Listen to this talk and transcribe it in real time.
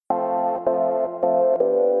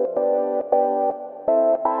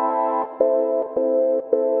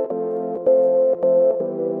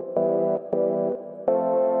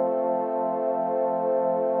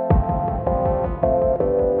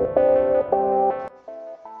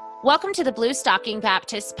Welcome to the Blue Stocking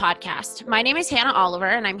Baptist podcast. My name is Hannah Oliver,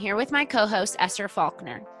 and I'm here with my co-host, Esther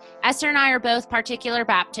Faulkner. Esther and I are both particular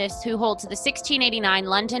Baptists who hold to the 1689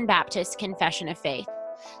 London Baptist Confession of Faith.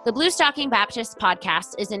 The Blue Stocking Baptist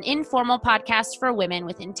podcast is an informal podcast for women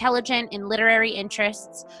with intelligent and literary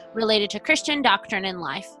interests related to Christian doctrine and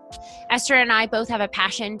life. Esther and I both have a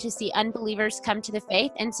passion to see unbelievers come to the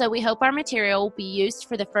faith, and so we hope our material will be used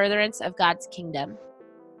for the furtherance of God's kingdom.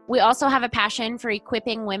 We also have a passion for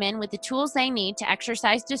equipping women with the tools they need to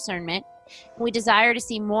exercise discernment. We desire to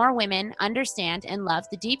see more women understand and love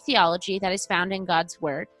the deep theology that is found in God's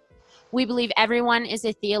Word. We believe everyone is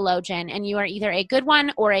a theologian, and you are either a good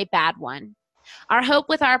one or a bad one. Our hope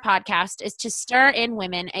with our podcast is to stir in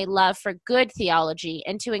women a love for good theology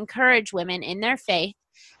and to encourage women in their faith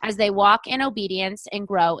as they walk in obedience and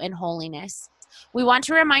grow in holiness. We want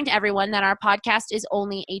to remind everyone that our podcast is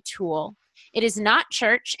only a tool. It is not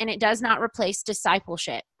church, and it does not replace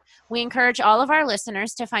discipleship. We encourage all of our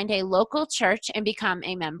listeners to find a local church and become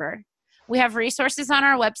a member. We have resources on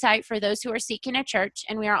our website for those who are seeking a church,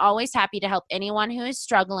 and we are always happy to help anyone who is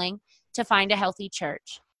struggling to find a healthy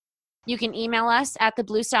church. You can email us at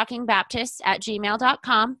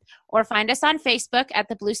thebluestockingbaptists@gmail.com or find us on Facebook at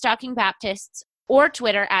the Blue Stocking Baptists or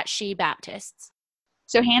Twitter at She Baptists.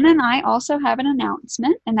 So Hannah and I also have an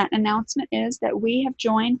announcement, and that announcement is that we have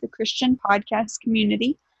joined the Christian podcast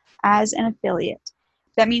community as an affiliate.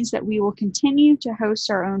 That means that we will continue to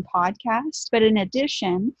host our own podcast, but in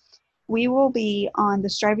addition, we will be on the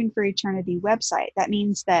Striving for Eternity website. That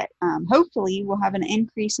means that hopefully we'll have an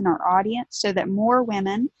increase in our audience so that more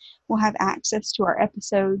women will have access to our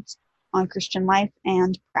episodes on Christian life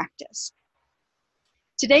and practice.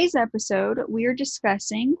 Today's episode, we are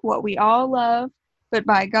discussing what we all love, but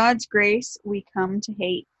by God's grace, we come to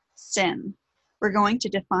hate: sin. We're going to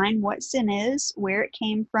define what sin is, where it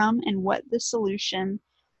came from, and what the solution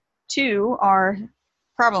to our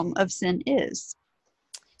problem of sin is.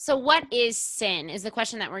 So what is sin is the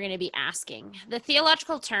question that we're going to be asking. The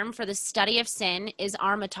theological term for the study of sin is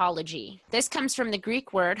armatology. This comes from the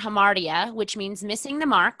Greek word hamartia, which means missing the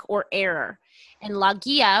mark or error, and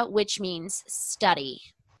logia, which means study.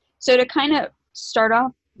 So to kind of start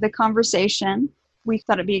off the conversation, we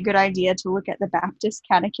thought it'd be a good idea to look at the Baptist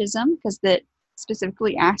Catechism, because that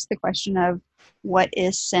specifically asked the question of what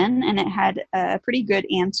is sin, and it had a pretty good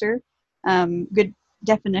answer, good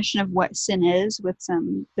definition of what sin is with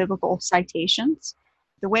some biblical citations.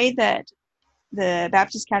 The way that the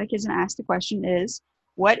Baptist Catechism asked the question is,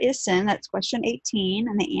 what is sin? That's question 18,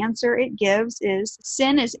 and the answer it gives is,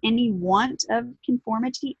 sin is any want of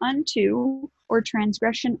conformity unto or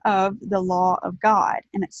transgression of the law of God.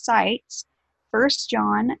 And it cites 1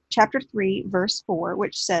 John chapter 3, verse 4,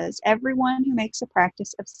 which says, everyone who makes a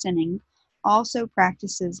practice of sinning also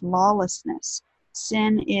practices lawlessness.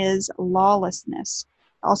 Sin is lawlessness.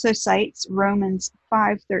 Also cites Romans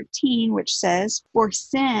 5:13, which says, for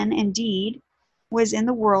sin indeed was in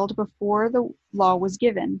the world before the law was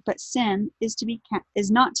given, but sin is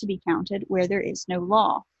not to be counted where there is no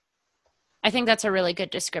law. I think that's a really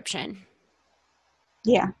good description.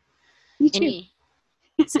 Yeah, me too.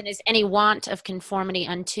 Sin is any want of conformity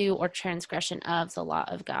unto or transgression of the law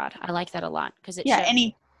of God. I like that a lot because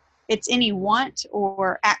it's any want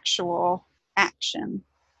or actual action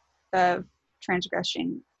of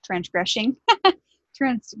transgression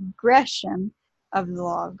of the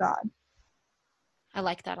law of God. I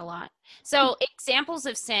like that a lot. So examples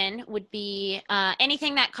of sin would be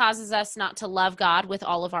anything that causes us not to love God with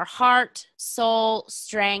all of our heart, soul,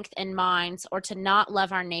 strength, and minds, or to not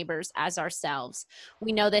love our neighbors as ourselves.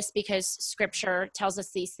 We know this because Scripture tells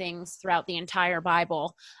us these things throughout the entire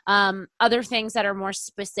Bible. Other things that are more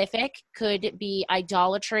specific could be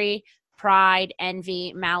idolatry, pride,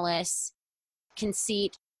 envy, malice,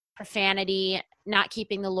 conceit, profanity, not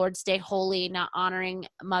keeping the Lord's day holy, not honoring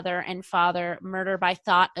mother and father, murder by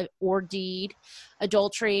thought or deed,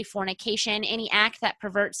 adultery, fornication, any act that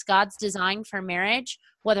perverts God's design for marriage,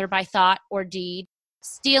 whether by thought or deed,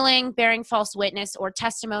 stealing, bearing false witness or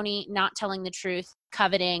testimony, not telling the truth,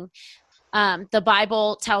 coveting. The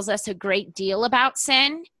Bible tells us a great deal about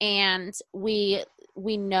sin, and we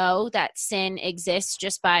know that sin exists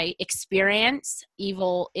just by experience.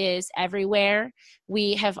 Evil is everywhere.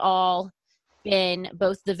 We have all been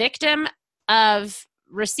both the victim of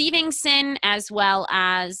receiving sin as well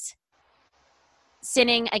as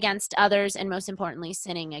sinning against others, and most importantly,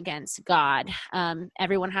 sinning against God.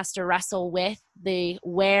 Everyone has to wrestle with the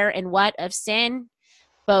where and what of sin,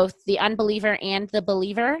 both the unbeliever and the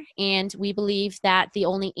believer. And we believe that the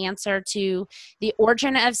only answer to the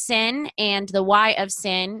origin of sin and the why of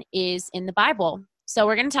sin is in the Bible. So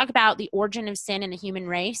we're going to talk about the origin of sin in the human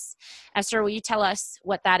race. Esther, will you tell us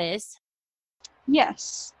what that is?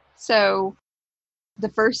 Yes. So the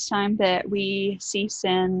first time that we see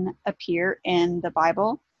sin appear in the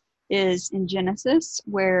Bible is in Genesis,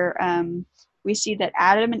 where we see that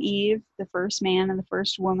Adam and Eve, the first man and the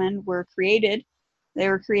first woman, were created. They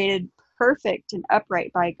were created perfect and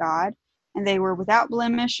upright by God, and they were without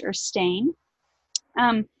blemish or stain.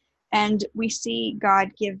 And we see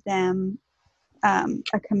God give them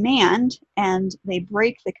a command, and they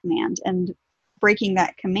break the command. And breaking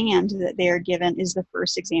that command that they are given is the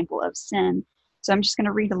first example of sin. So I'm just going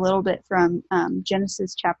to read a little bit from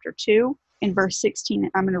Genesis chapter 2 in verse 16.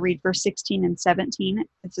 I'm going to read verse 16 and 17.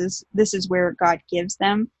 This is where God gives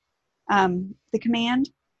them the command.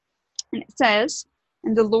 And it says,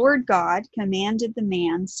 "And the Lord God commanded the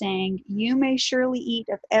man, saying, You may surely eat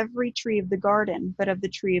of every tree of the garden, but of the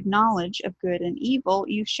tree of knowledge of good and evil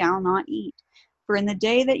you shall not eat. For in the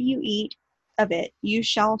day that you eat of it, you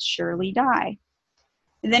shall surely die."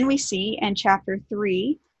 And then we see in chapter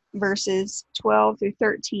 3, verses 12 through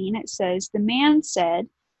 13, it says, "The man said,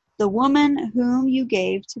 The woman whom you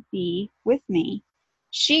gave to be with me,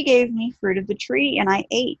 she gave me fruit of the tree, and I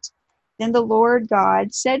ate. Then the Lord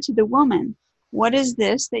God said to the woman, What is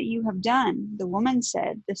this that you have done? The woman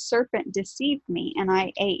said, The serpent deceived me, and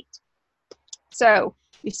I ate." So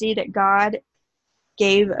we see that God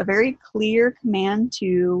gave a very clear command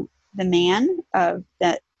to the man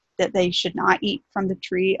that they should not eat from the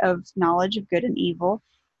tree of knowledge of good and evil,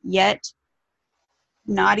 yet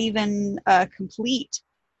not even a complete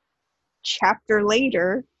chapter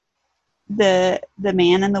later, the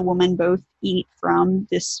man and the woman both eat from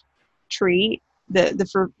this tree, the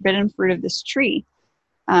forbidden fruit of this tree,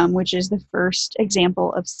 which is the first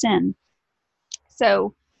example of sin.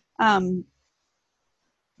 So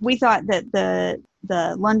we thought that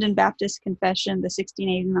the London Baptist Confession, the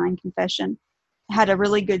 1689 Confession, had a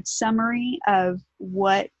really good summary of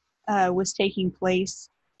what was taking place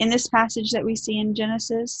in this passage that we see in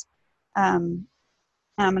Genesis. And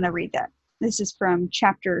I'm going to read that. This is from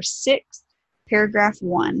chapter 6, paragraph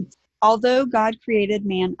 1. "Although God created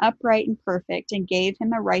man upright and perfect and gave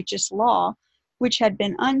him a righteous law, which had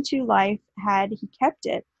been unto life had he kept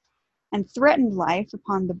it, and threatened life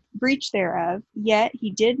upon the breach thereof, yet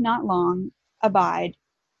he did not long abide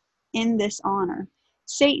in this honor.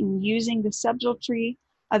 Satan, using the subtlety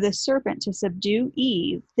of the serpent to subdue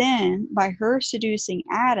Eve, then by her seducing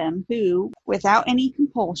Adam, who, without any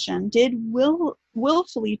compulsion, did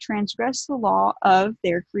willfully transgress the law of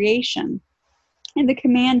their creation, and the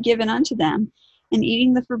command given unto them, in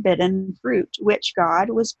eating the forbidden fruit, which God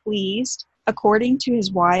was pleased, according to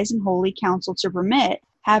his wise and holy counsel, to permit,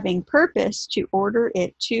 having purpose to order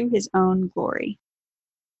it to his own glory."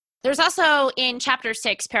 There's also in chapter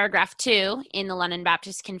 6, paragraph 2 in the London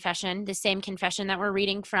Baptist Confession, the same confession that we're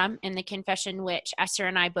reading from and the confession which Esther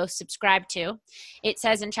and I both subscribe to. It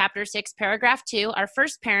says in chapter 6, paragraph 2, "Our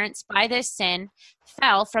first parents by this sin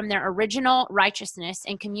fell from their original righteousness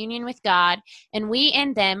and communion with God, and we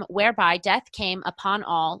and them, whereby death came upon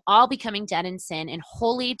all becoming dead in sin, and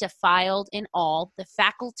wholly defiled in all the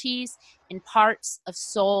faculties and parts of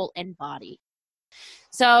soul and body."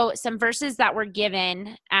 So some verses that were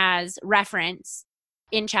given as reference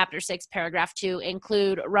in chapter 6, paragraph 2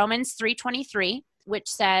 include Romans 3:23, which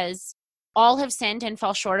says, "All have sinned and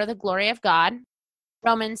fall short of the glory of God."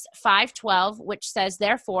 Romans 5:12, which says,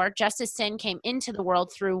 "Therefore, just as sin came into the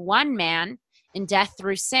world through one man, and death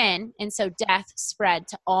through sin, and so death spread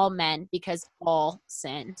to all men because all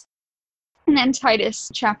sinned." And then Titus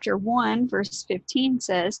chapter 1, verse 15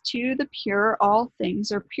 says, "To the pure all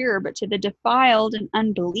things are pure, but to the defiled and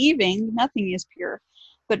unbelieving nothing is pure.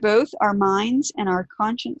 But both our minds and our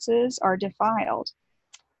consciences are defiled."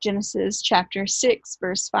 Genesis chapter 6,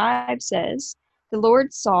 verse 5 says, "The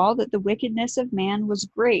Lord saw that the wickedness of man was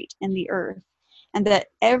great in the earth, and that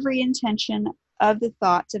every intention of the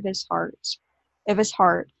thoughts of his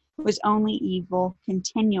heart was only evil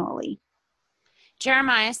continually."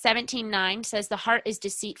 Jeremiah 17:9 says, "The heart is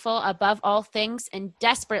deceitful above all things and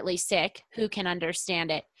desperately sick. Who can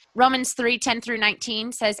understand it?" Romans 3:10 through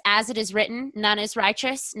 19 says, "As it is written, none is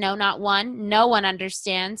righteous, no, not one. No one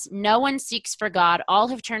understands. No one seeks for God. All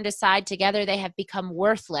have turned aside. Together they have become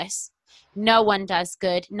worthless. No one does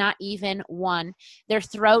good, not even one. Their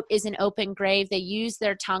throat is an open grave. They use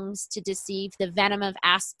their tongues to deceive. The venom of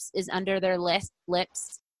asps is under their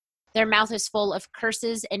lips. Their mouth is full of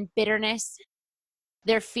curses and bitterness.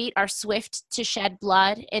 Their feet are swift to shed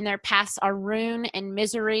blood, and their paths are ruin and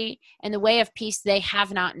misery, and the way of peace they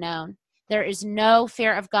have not known. There is no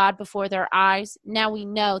fear of God before their eyes. Now we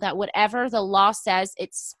know that whatever the law says,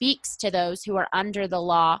 it speaks to those who are under the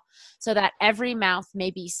law, so that every mouth may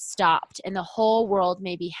be stopped and the whole world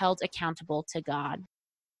may be held accountable to God.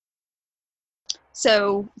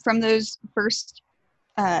 So from those first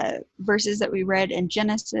verses that we read in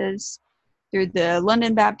Genesis, through the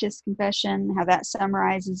London Baptist Confession, how that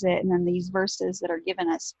summarizes it, and then these verses that are given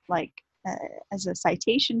us like as a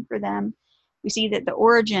citation for them, we see that the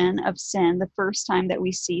origin of sin, the first time that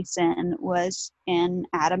we see sin, was in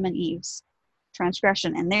Adam and Eve's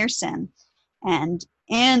transgression and their sin. And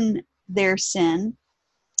in their sin,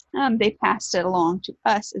 they passed it along to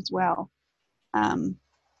us as well. And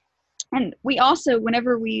we also,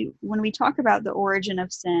 when we talk about the origin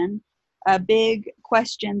of sin, a big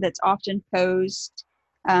question that's often posed,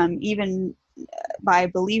 even by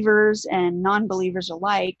believers and non-believers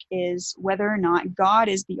alike, is whether or not God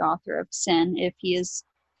is the author of sin. If he is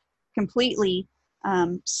completely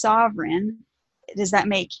sovereign, does that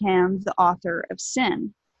make him the author of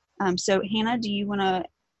sin? So Hannah, do you want to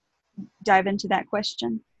dive into that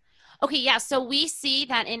question? Okay, yeah. So we see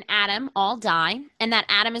that in Adam, all die, and that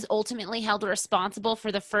Adam is ultimately held responsible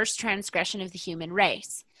for the first transgression of the human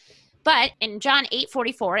race. But in John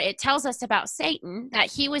 8:44, it tells us about Satan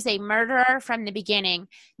that he was a murderer from the beginning,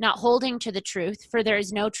 not holding to the truth, for there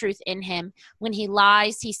is no truth in him. When he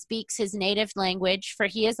lies, he speaks his native language, for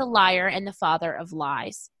he is a liar and the father of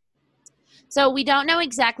lies. So we don't know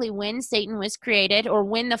exactly when Satan was created or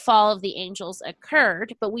when the fall of the angels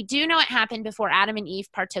occurred, but we do know it happened before Adam and Eve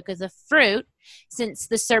partook of the fruit, since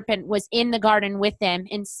the serpent was in the garden with them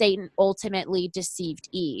and Satan ultimately deceived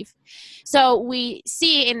Eve. So we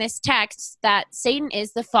see in this text that Satan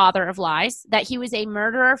is the father of lies, that he was a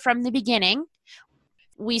murderer from the beginning.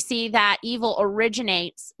 We see that evil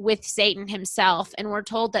originates with Satan himself. And we're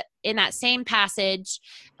told that in that same passage,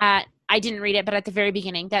 I didn't read it, but at the very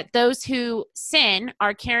beginning, that those who sin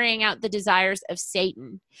are carrying out the desires of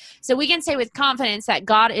Satan. So we can say with confidence that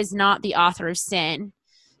God is not the author of sin.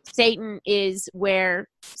 Satan is where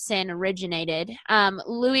sin originated.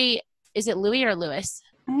 Louis, is it Louis or Lewis?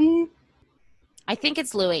 I think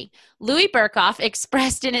it's Louis. Louis Berkhoff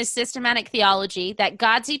expressed in his systematic theology that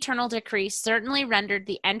God's eternal decree certainly rendered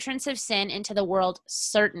the entrance of sin into the world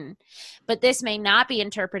certain, but this may not be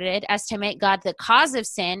interpreted as to make God the cause of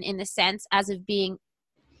sin in the sense as of being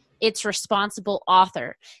its responsible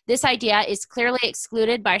author. This idea is clearly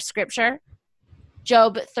excluded by Scripture.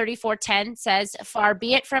 Job 34:10 says, "Far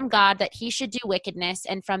be it from God that he should do wickedness,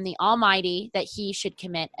 and from the Almighty that he should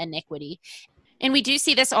commit iniquity." And we do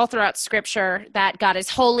see this all throughout Scripture, that God is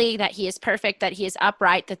holy, that he is perfect, that he is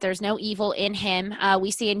upright, that there's no evil in him. We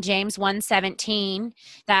see in James 1:17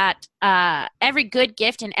 that every good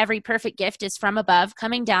gift and every perfect gift is from above,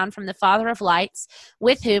 coming down from the Father of lights,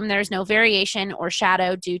 with whom there's no variation or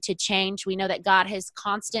shadow due to change. We know that God has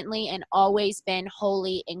constantly and always been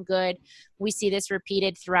holy and good. We see this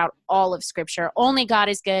repeated throughout all of Scripture. Only God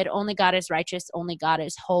is good. Only God is righteous. Only God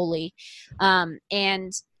is holy.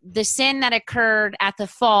 And the sin that occurred at the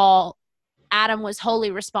fall, Adam was wholly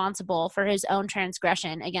responsible for his own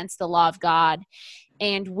transgression against the law of God.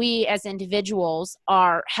 And we as individuals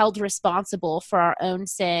are held responsible for our own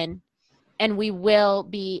sin, and we will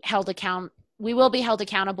be held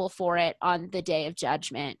accountable for it on the day of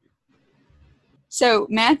judgment. So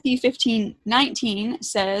Matthew 15:19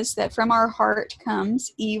 says that from our heart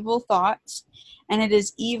comes evil thoughts, and it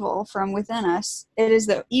is evil from within us. It is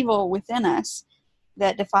the evil within us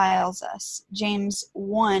that defiles us. James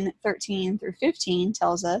 1:13 through 15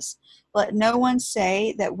 tells us, "Let no one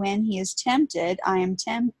say that when he is tempted, I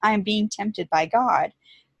am being tempted by God.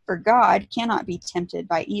 For God cannot be tempted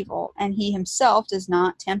by evil, and he himself does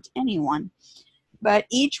not tempt anyone. But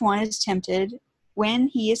each one is tempted when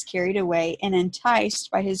he is carried away and enticed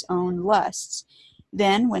by his own lusts.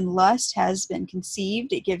 Then when lust has been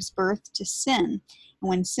conceived, it gives birth to sin. And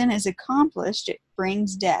when sin is accomplished, it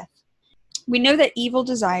brings death." We know that evil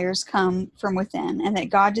desires come from within, and that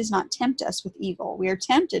God does not tempt us with evil. We are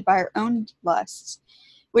tempted by our own lusts,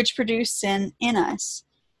 which produce sin in us.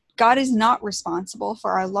 God is not responsible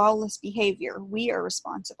for our lawless behavior. We are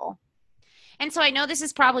responsible. And so I know this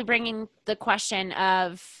is probably bringing the question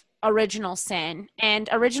of original sin. And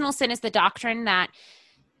original sin is the doctrine that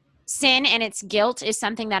Sin and its guilt is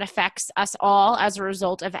something that affects us all as a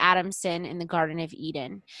result of Adam's sin in the Garden of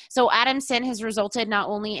Eden. So Adam's sin has resulted not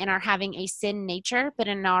only in our having a sin nature, but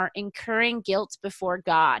in our incurring guilt before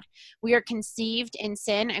God. We are conceived in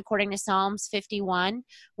sin according to Psalms 51,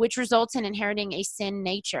 which results in inheriting a sin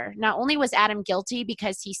nature. Not only was Adam guilty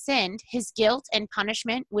because he sinned, his guilt and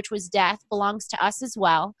punishment, which was death, belongs to us as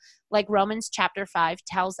well, like Romans chapter 5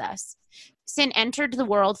 tells us. Sin entered the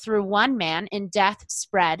world through one man, and death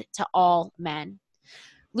spread to all men.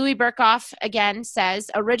 Louis Berkhoff again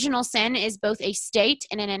says, original sin is both a state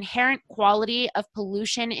and an inherent quality of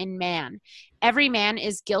pollution in man. Every man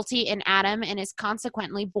is guilty in Adam and is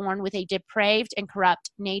consequently born with a depraved and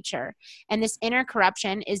corrupt nature. And this inner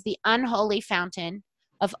corruption is the unholy fountain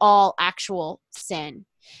of all actual sin.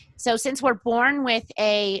 So since we're born with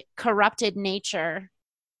a corrupted nature,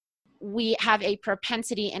 we have a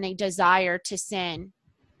propensity and a desire to sin,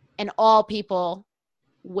 and all people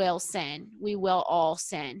will sin. We will all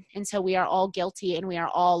sin. And so we are all guilty and we are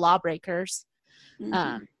all lawbreakers.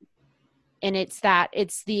 And it's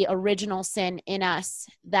the original sin in us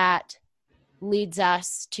that leads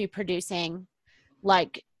us to producing,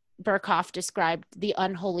 like Berkhoff described, the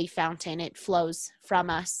unholy fountain. It flows from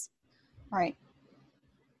us. Right.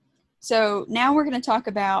 So now we're going to talk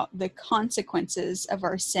about the consequences of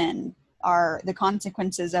our sin, the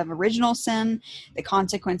consequences of original sin, the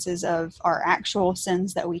consequences of our actual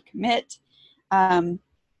sins that we commit. So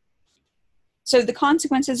the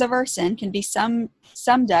consequences of our sin can be summed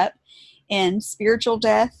up in spiritual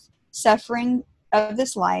death, suffering of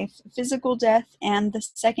this life, physical death, and the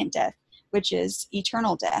second death, which is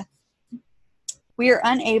eternal death. We are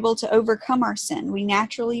unable to overcome our sin. We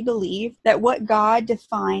naturally believe that what God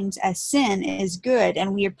defines as sin is good,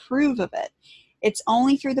 and we approve of it. It's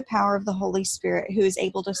only through the power of the Holy Spirit, who is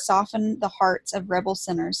able to soften the hearts of rebel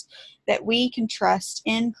sinners, that we can trust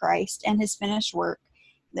in Christ and his finished work,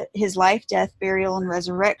 his life, death, burial, and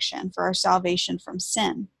resurrection for our salvation from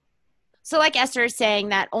sin. So like Esther is saying,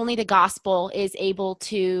 that only the gospel is able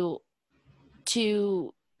to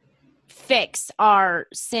fix our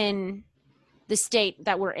sin, the state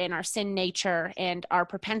that we're in, our sin nature and our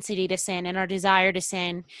propensity to sin and our desire to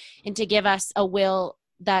sin, and to give us a will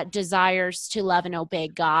that desires to love and obey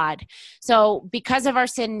God. So because of our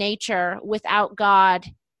sin nature, without God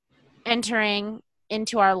entering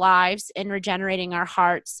into our lives and regenerating our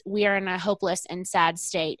hearts, we are in a hopeless and sad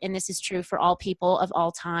state. And this is true for all people of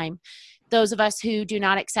all time. Those of us who do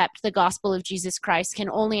not accept the gospel of Jesus Christ can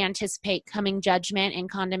only anticipate coming judgment and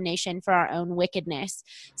condemnation for our own wickedness.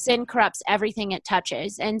 Sin corrupts everything it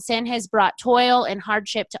touches, and sin has brought toil and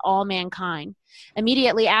hardship to all mankind.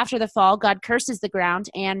 Immediately after the fall, God curses the ground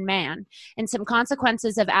and man, and some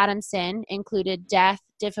consequences of Adam's sin included death,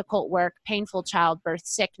 difficult work, painful childbirth,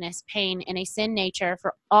 sickness, pain, and a sin nature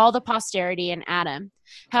for all the posterity in Adam.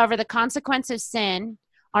 However, the consequences of sin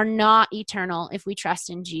are not eternal if we trust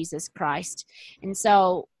in Jesus Christ. And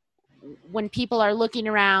so when people are looking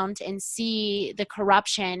around and see the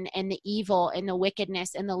corruption and the evil and the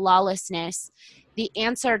wickedness and the lawlessness, the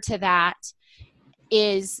answer to that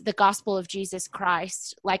is the gospel of Jesus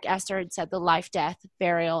Christ. Like Esther had said, the life, death,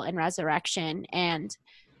 burial, and resurrection, and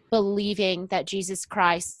believing that Jesus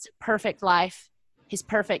Christ's perfect life, his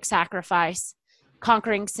perfect sacrifice,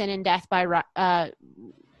 conquering sin and death by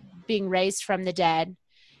being raised from the dead,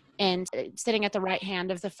 and sitting at the right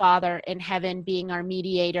hand of the Father in heaven, being our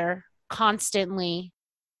mediator constantly,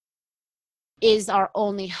 is our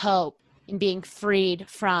only hope in being freed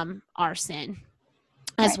from our sin,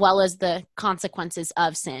 as well as the consequences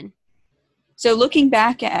of sin. So looking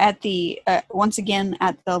back at once again,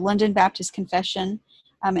 at the London Baptist Confession,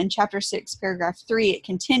 in chapter 6, paragraph 3, it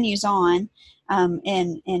continues on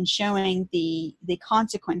in showing the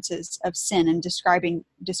consequences of sin and describing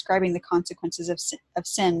the consequences of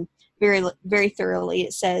sin very, very thoroughly.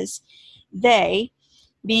 It says, they,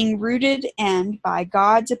 being rooted and by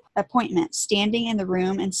God's appointment standing in the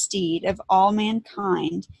room and stead of all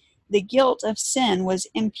mankind, the guilt of sin was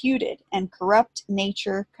imputed and corrupt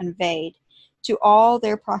nature conveyed to all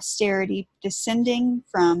their posterity descending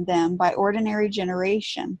from them by ordinary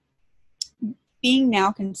generation. Being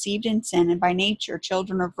now conceived in sin and by nature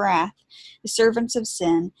children of wrath, the servants of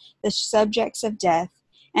sin, the subjects of death,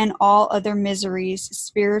 and all other miseries,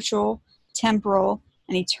 spiritual, temporal,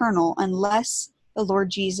 and eternal, unless the Lord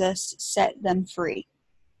Jesus set them free.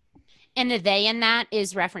 And the they in that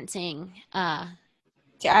is referencing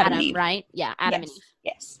to Adam and Eve. Right? Yeah, Adam and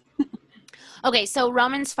Yes. Eve. Yes. Okay, so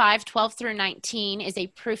Romans 5:12 through 19 is a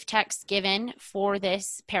proof text given for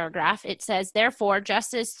this paragraph. It says, therefore,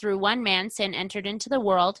 just as through one man sin entered into the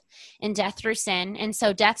world, and death through sin, and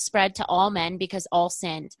so death spread to all men because all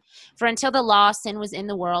sinned. For until the law, sin was in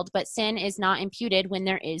the world, but sin is not imputed when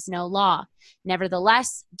there is no law.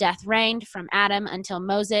 Nevertheless, death reigned from Adam until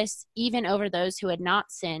Moses, even over those who had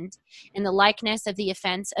not sinned, in the likeness of the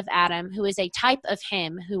offense of Adam, who is a type of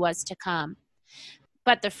him who was to come.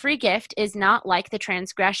 But the free gift is not like the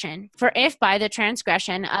transgression. For if by the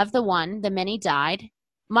transgression of the one the many died,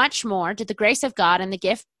 much more did the grace of God and the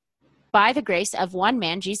gift by the grace of one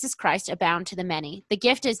man, Jesus Christ, abound to the many. The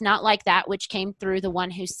gift is not like that which came through the one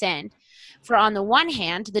who sinned. For on the one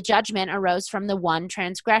hand, the judgment arose from the one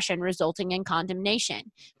transgression, resulting in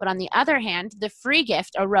condemnation. But on the other hand, the free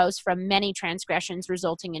gift arose from many transgressions,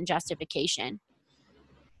 resulting in justification.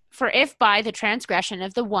 For if by the transgression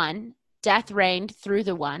of the one death reigned through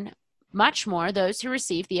the one, much more those who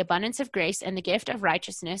receive the abundance of grace and the gift of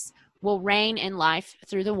righteousness will reign in life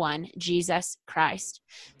through the one, Jesus Christ.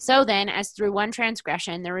 So then, as through one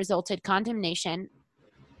transgression there resulted condemnation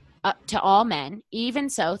up to all men, even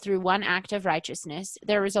so through one act of righteousness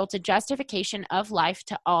there resulted justification of life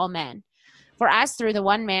to all men. For as through the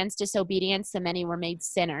one man's disobedience the many were made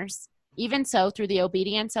sinners, even so through the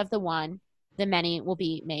obedience of the one the many will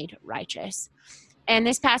be made righteous. And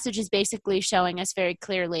this passage is basically showing us very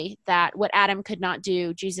clearly that what Adam could not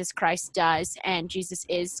do, Jesus Christ does, and Jesus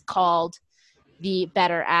is called the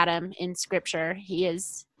better Adam in Scripture. He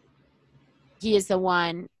is the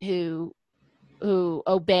one who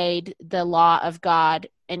obeyed the law of God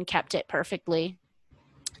and kept it perfectly.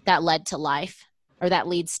 That led to life, or that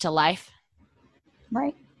leads to life.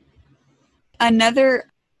 Right.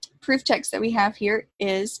 Another proof text that we have here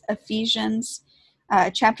is Ephesians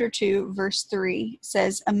chapter 2, verse 3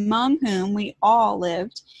 says, among whom we all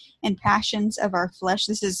lived in passions of our flesh.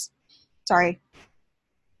 Let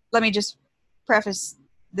me just preface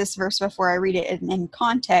this verse before I read it. In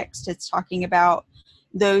context, it's talking about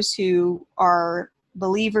those who are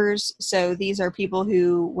believers. So these are people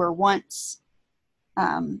who were once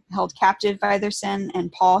held captive by their sin.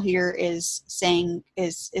 And Paul here is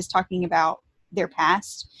talking about their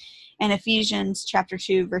past. In Ephesians chapter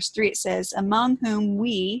 2, verse 3, it says, among whom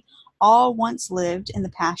we all once lived in the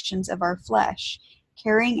passions of our flesh,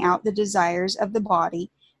 carrying out the desires of the body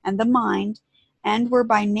and the mind, and were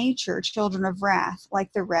by nature children of wrath,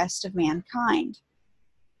 like the rest of mankind.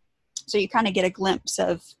 So you kind of get a glimpse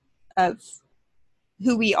of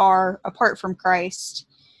who we are apart from Christ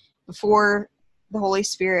before the Holy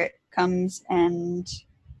Spirit comes and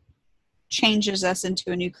changes us into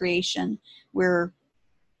a new creation. We're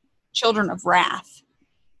children of wrath,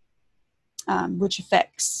 which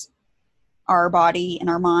affects our body and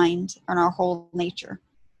our mind and our whole nature.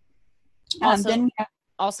 It's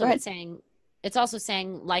also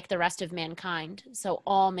saying like the rest of mankind. So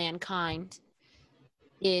all mankind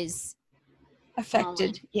is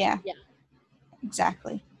affected. Yeah,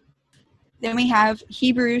 exactly. Then we have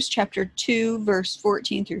Hebrews chapter 2, verse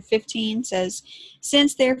 14 through 15 says,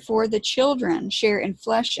 since therefore the children share in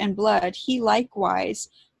flesh and blood, he likewise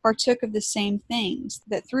partook of the same things,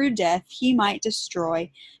 that through death he might destroy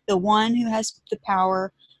the one who has the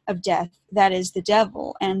power of death, that is the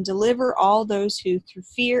devil, and deliver all those who through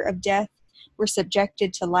fear of death were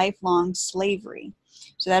subjected to lifelong slavery.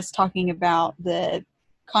 So that's talking about the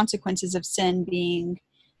consequences of sin being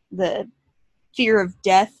the fear of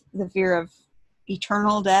death, the fear of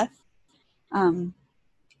eternal death. And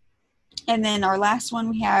then our last one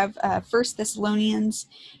we have 1 Thessalonians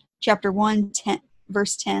chapter 1,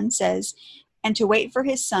 verse 10 says, and to wait for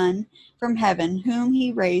his Son from heaven, whom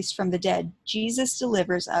he raised from the dead, Jesus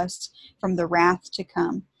delivers us from the wrath to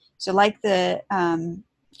come. So like the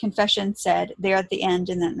confession said there at the end,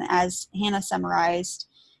 and then as Hannah summarized,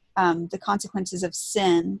 the consequences of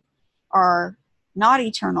sin are not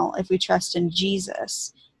eternal if we trust in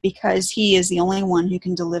Jesus, because he is the only one who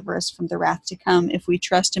can deliver us from the wrath to come if we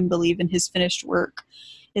trust and believe in his finished work,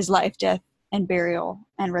 his life, death, and burial,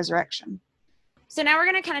 and resurrection. So now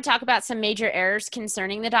we're going to kind of talk about some major errors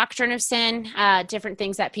concerning the doctrine of sin, different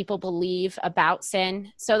things that people believe about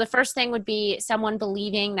sin. So the first thing would be someone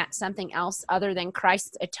believing that something else other than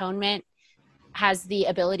Christ's atonement has the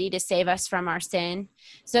ability to save us from our sin.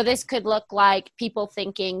 So this could look like people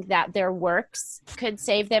thinking that their works could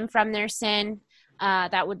save them from their sin.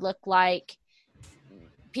 That would look like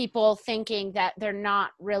people thinking that they're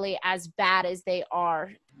not really as bad as they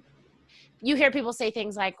are. You hear people say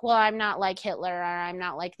things like, well, I'm not like Hitler, or I'm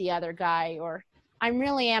not like the other guy, or I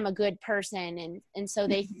really am a good person. And so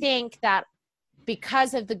they think that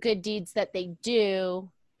because of the good deeds that they do,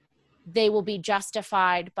 they will be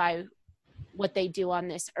justified by what they do on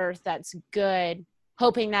this earth that's good,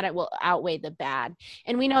 hoping that it will outweigh the bad.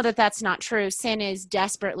 And we know that that's not true. Sin is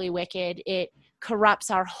desperately wicked. It corrupts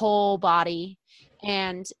our whole body.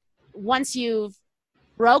 And once you've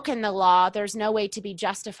broken the law, there's no way to be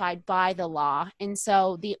justified by the law. And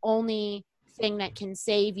so the only thing that can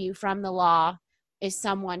save you from the law is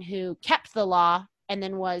someone who kept the law and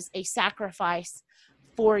then was a sacrifice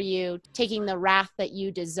for you, taking the wrath that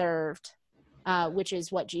you deserved, which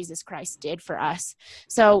is what Jesus Christ did for us.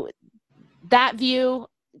 So that view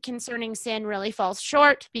concerning sin really falls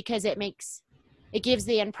short, because it gives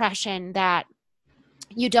the impression that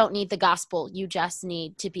you don't need the gospel. You just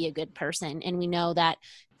need to be a good person. And we know that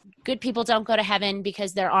good people don't go to heaven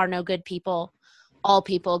because there are no good people. All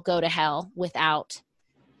people go to hell without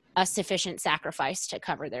a sufficient sacrifice to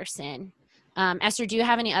cover their sin. Esther, do you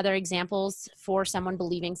have any other examples for someone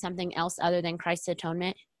believing something else other than Christ's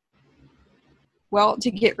atonement? Well,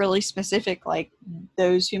 to get really specific, like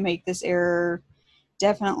those who make this error,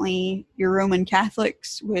 definitely your Roman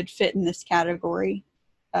Catholics would fit in this category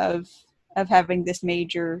of having this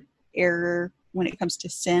major error when it comes to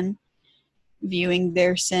sin, viewing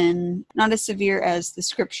their sin not as severe as the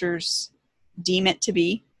scriptures deem it to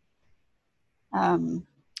be.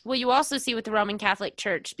 Well, you also see with the Roman Catholic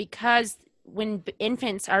Church, because when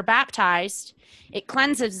infants are baptized, it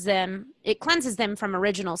cleanses them from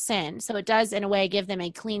original sin. So it does, in a way, give them a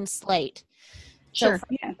clean slate. Sure.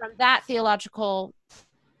 So from that theological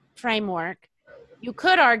framework, you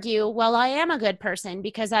could argue, well, I am a good person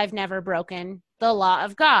because I've never broken the law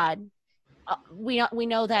of God. We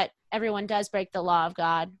know that everyone does break the law of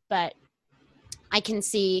God, but I can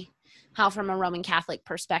see how from a Roman Catholic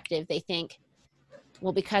perspective, they think,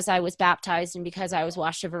 well, because I was baptized and because I was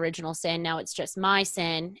washed of original sin, now it's just my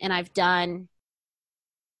sin. And I've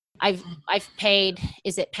paid,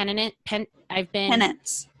 is it penance?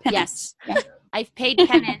 Penance. Yes. Yeah. I've paid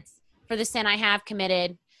penance for the sin I have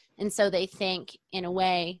committed. And so they think, in a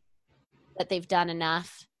way, that they've done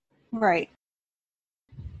enough. Right.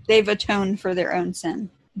 They've atoned for their own sin,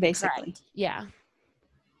 basically. Correct. Yeah.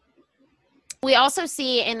 We also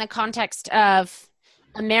see in the context of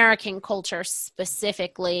American culture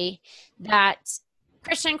specifically that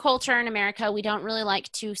Christian culture in America, we don't really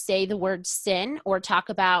like to say the word sin or talk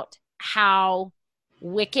about how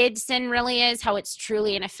wicked sin really is, how it's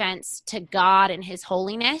truly an offense to God and his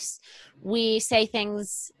holiness. We say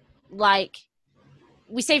things like,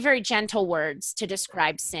 we say very gentle words to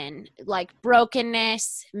describe sin, like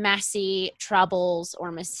brokenness, messy, troubles,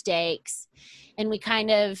 or mistakes. And we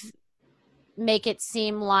kind of make it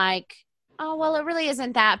seem like, oh, well, it really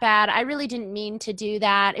isn't that bad. I really didn't mean to do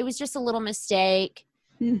that. It was just a little mistake.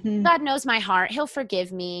 Mm-hmm. God knows my heart. He'll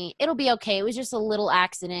forgive me. It'll be okay. It was just a little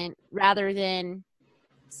accident, rather than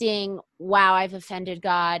seeing, wow, I've offended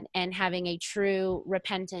God, and having a true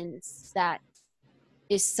repentance that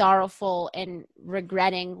is sorrowful and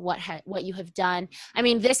regretting what you have done. I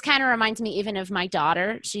mean, this kind of reminds me even of my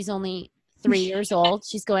daughter. She's only 3 years old.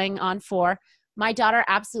 She's going on 4. My daughter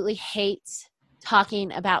absolutely hates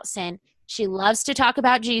talking about sin. She loves to talk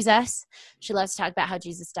about Jesus. She loves to talk about how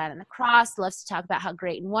Jesus died on the cross, loves to talk about how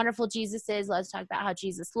great and wonderful Jesus is, loves to talk about how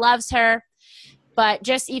Jesus loves her. But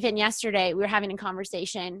just even yesterday, we were having a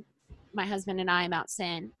conversation, my husband and I, about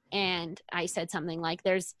sin. And I said something like,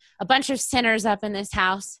 there's a bunch of sinners up in this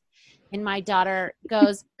house. And my daughter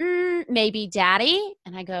goes, maybe Daddy.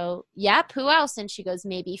 And I go, yep, who else? And she goes,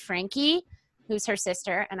 maybe Frankie, who's her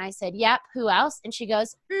sister. And I said, yep, who else? And she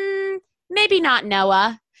goes, maybe not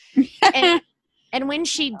Noah. And when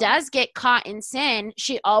she does get caught in sin,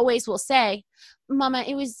 she always will say, Mama,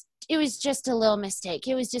 it was just a little mistake.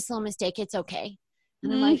 It was just a little mistake. It's okay.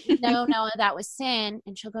 And I'm like, no, Noah, that was sin.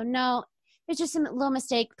 And she'll go, no, it's just a little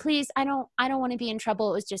mistake. Please, I don't want to be in trouble.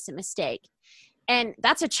 It was just a mistake. And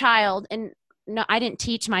that's a child. And no, I didn't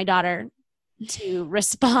teach my daughter to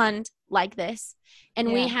respond like this.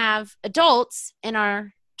 And we have adults in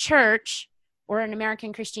our church, or in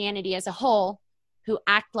American Christianity as a whole, who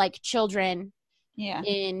act like children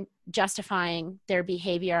in justifying their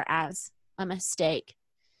behavior as a mistake.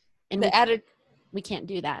 And we can't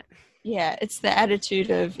do that. Yeah, it's the attitude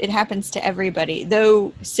of, it happens to everybody.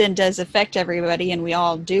 Though sin does affect everybody and we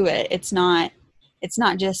all do it, it's not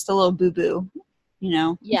just a little boo-boo, you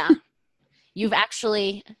know? Yeah. You've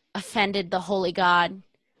actually offended the holy God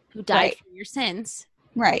who died for your sins.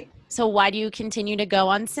 Right. So why do you continue to go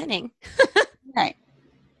on sinning? Right.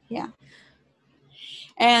 Yeah.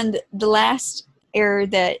 And the last error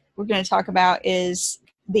that we're going to talk about is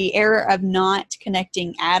the error of not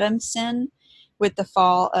connecting Adam's sin with the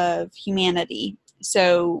fall of humanity.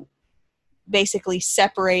 So basically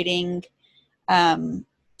separating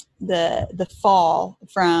the fall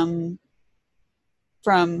from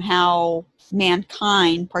how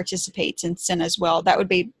mankind participates in sin as well. That would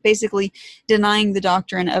be basically denying the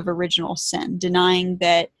doctrine of original sin, denying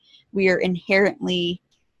that we are inherently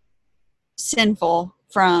sinful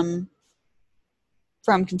from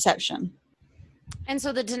conception. And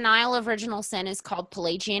so the denial of original sin is called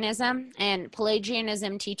Pelagianism. And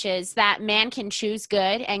Pelagianism teaches that man can choose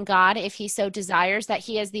good and God, if he so desires, that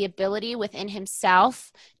he has the ability within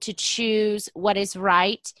himself to choose what is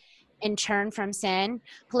right and turn from sin.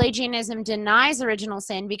 Pelagianism denies original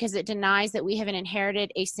sin because it denies that we have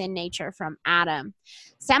inherited a sin nature from Adam.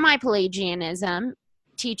 Semi-Pelagianism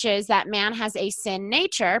teaches that man has a sin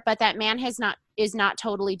nature, but that man is not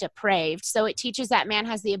totally depraved. So it teaches that man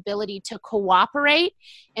has the ability to cooperate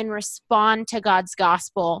and respond to God's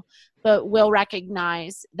gospel, but will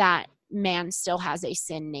recognize that man still has a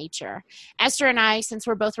sin nature. Esther and I, since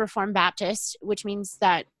we're both Reformed Baptists, which means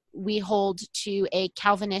that we hold to a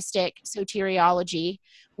Calvinistic soteriology,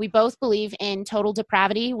 we both believe in total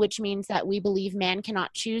depravity, which means that we believe man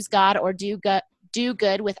cannot choose God or do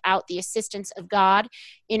good without the assistance of God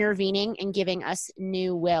intervening and giving us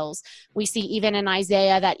new wills. We see even in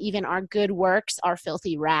Isaiah that even our good works are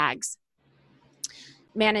filthy rags.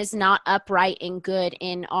 Man is not upright and good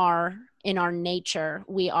in our nature.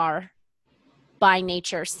 We are by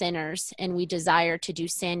nature sinners, and we desire to do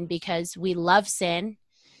sin because we love sin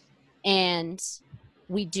and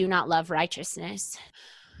we do not love righteousness.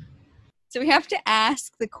 So we have to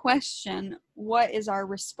ask the question, what is our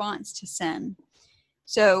response to sin?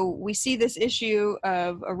 So we see this issue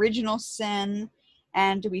of original sin,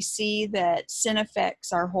 and we see that sin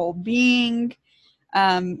affects our whole being.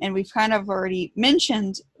 And we've kind of already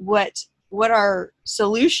mentioned what our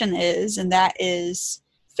solution is, and that is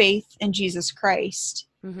faith in Jesus Christ.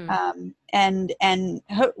 Mm-hmm.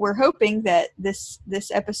 We're hoping that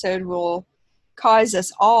this episode will cause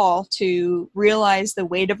us all to realize the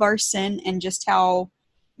weight of our sin and just how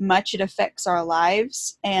much it affects our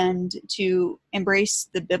lives, and to embrace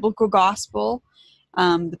the biblical gospel,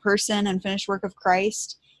 the person and finished work of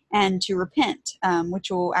Christ, and to repent, which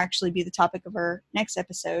will actually be the topic of our next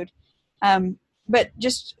episode. But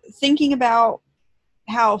just thinking about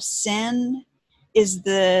how sin is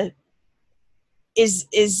the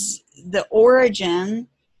origin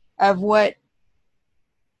of what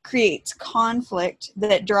creates conflict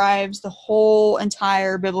that drives the whole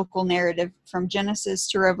entire biblical narrative from Genesis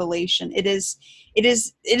to Revelation. It is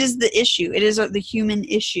the issue. It is the human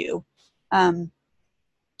issue,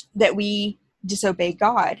 that we disobey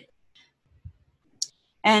God.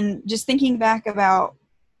 And just thinking back about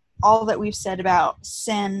all that we've said about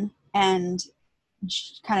sin, and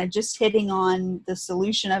kind of just hitting on the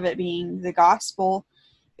solution of it being the gospel,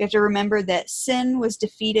 we have to remember that sin was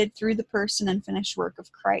defeated through the person and finished work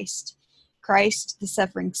of Christ. Christ, the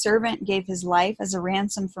suffering servant, gave his life as a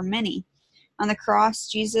ransom for many. On the cross,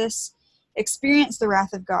 Jesus experienced the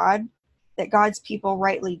wrath of God that God's people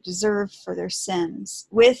rightly deserved for their sins.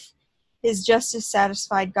 With his justice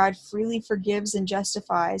satisfied, God freely forgives and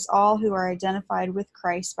justifies all who are identified with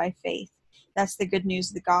Christ by faith. That's the good news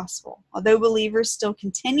of the gospel. Although believers still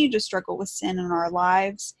continue to struggle with sin in our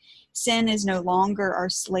lives, sin is no longer our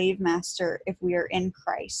slave master if we are in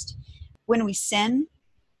Christ. When we sin,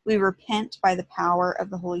 we repent by the power of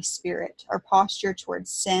the Holy Spirit. Our posture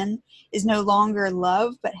towards sin is no longer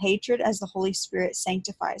love, but hatred, as the Holy Spirit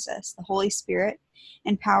sanctifies us. The Holy Spirit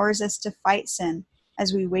empowers us to fight sin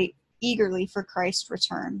as we wait eagerly for Christ's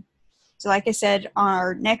return. So like I said, on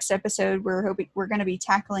our next episode, we're going to be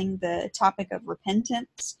tackling the topic of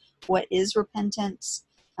repentance. What is repentance?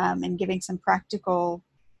 And giving some practical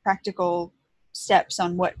steps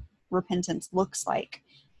on what repentance looks like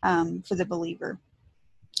for the believer.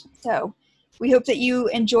 So we hope that you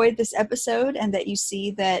enjoyed this episode, and that you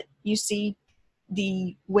see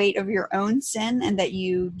the weight of your own sin, and that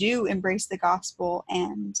you do embrace the gospel,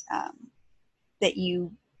 and that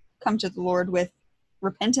you come to the Lord with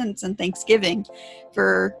repentance and thanksgiving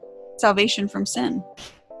for salvation from sin.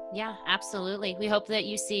 Yeah, absolutely. We hope that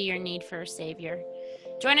you see your need for a Savior.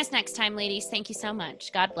 Join us next time, ladies. Thank you so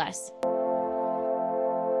much. God bless.